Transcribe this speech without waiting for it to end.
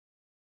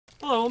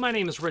Hello, my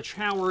name is Rich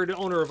Howard,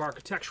 owner of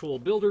Architectural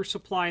Builder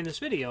Supply, and this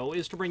video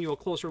is to bring you a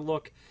closer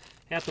look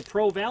at the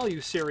Pro Value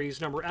Series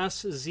number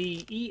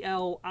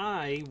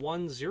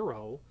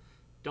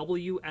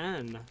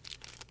SZELI10WN.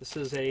 This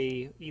is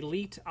a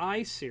Elite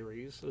I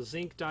series, a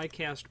zinc die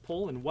cast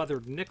pull in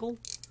weathered nickel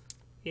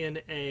in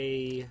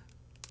a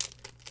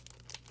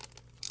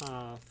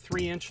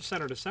 3-inch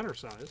center-to-center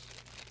size.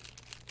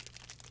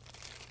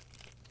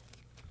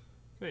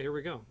 Okay, here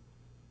we go.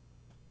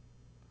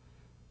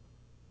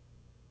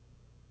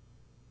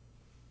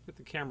 Get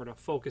the camera to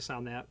focus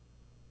on that.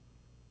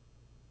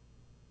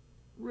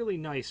 Really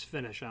nice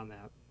finish on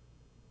that.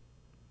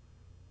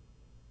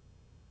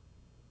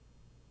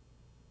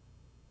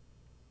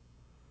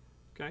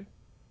 Okay.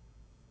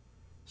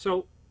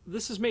 So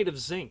this is made of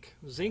zinc.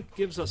 Zinc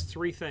gives us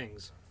three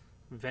things: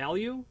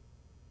 value,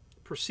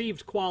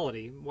 perceived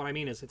quality. What I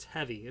mean is it's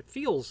heavy. It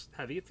feels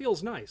heavy. It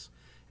feels nice.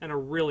 And a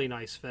really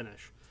nice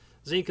finish.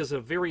 Zinc is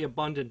a very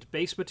abundant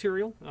base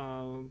material,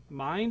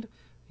 mined,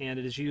 and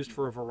it is used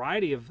for a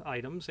variety of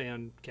items,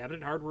 and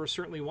cabinet hardware is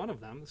certainly one of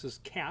them. This is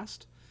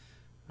cast,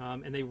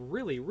 and they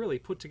really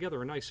put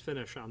together a nice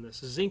finish on this.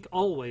 Zinc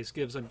always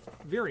gives a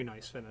very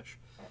nice finish,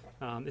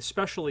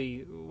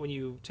 especially when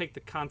you take the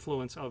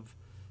confluence of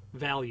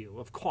value,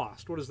 of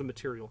cost. What does the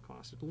material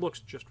cost? It looks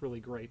just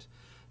really great.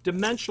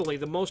 Dimensionally,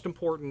 the most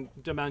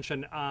important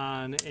dimension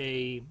on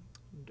a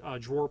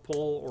drawer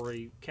pull or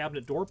a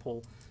cabinet door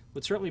pull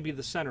would certainly be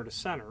the center to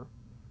center.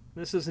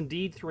 This is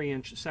indeed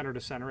 3-inch center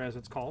to center, as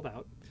it's called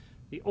out.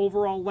 The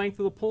overall length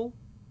of the pull,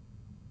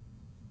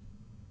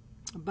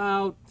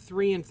 about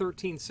 3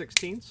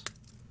 13/16. It's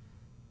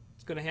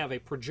going to have a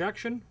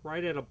projection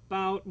right at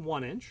about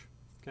 1 inch.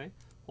 Okay.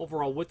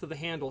 Overall width of the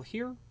handle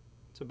here,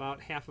 it's about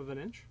 1/2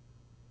 inch.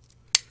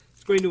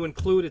 It's going to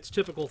include its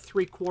typical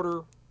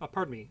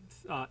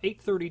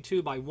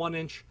 832 by 1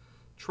 inch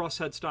truss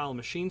head style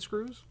machine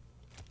screws.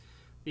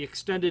 The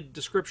extended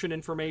description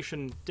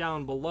information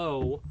down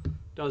below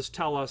does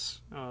tell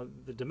us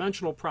the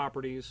dimensional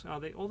properties,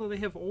 although they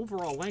have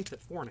overall length at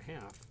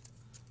 4.5.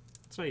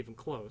 It's not even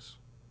close.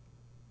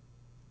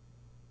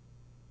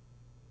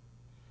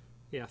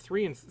 Yeah,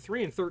 3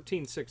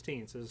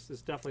 13/16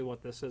 is definitely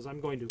what this is. I'm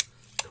going to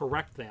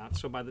correct that,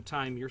 so by the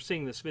time you're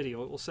seeing this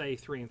video, it will say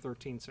 3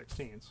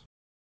 13/16.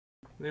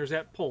 There's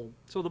that pull.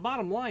 So the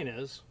bottom line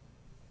is,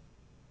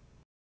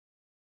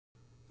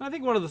 I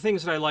think one of the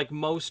things that I like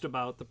most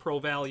about the Pro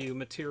Value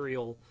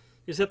material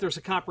is that there's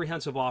a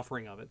comprehensive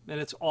offering of it, and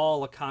it's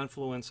all a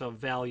confluence of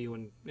value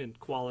and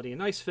quality, a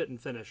nice fit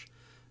and finish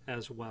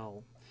as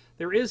well.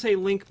 There is a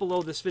link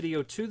below this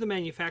video to the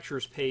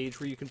manufacturer's page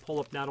where you can pull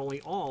up not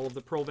only all of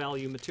the Pro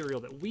Value material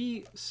that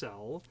we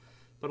sell,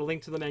 but a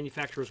link to the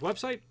manufacturer's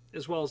website,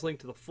 as well as a link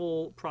to the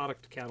full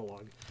product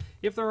catalog.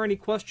 If there are any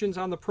questions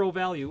on the Pro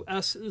Value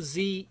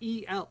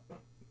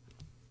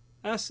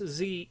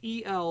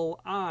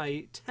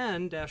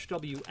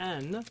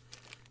SZELI10-WN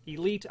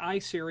Elite I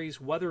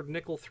Series weathered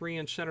nickel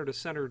 3-inch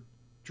center-to-center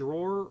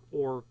drawer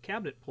or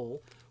cabinet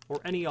pull, or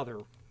any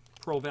other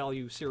Pro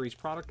Value Series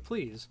product,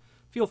 please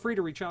feel free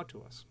to reach out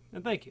to us.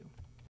 And thank you.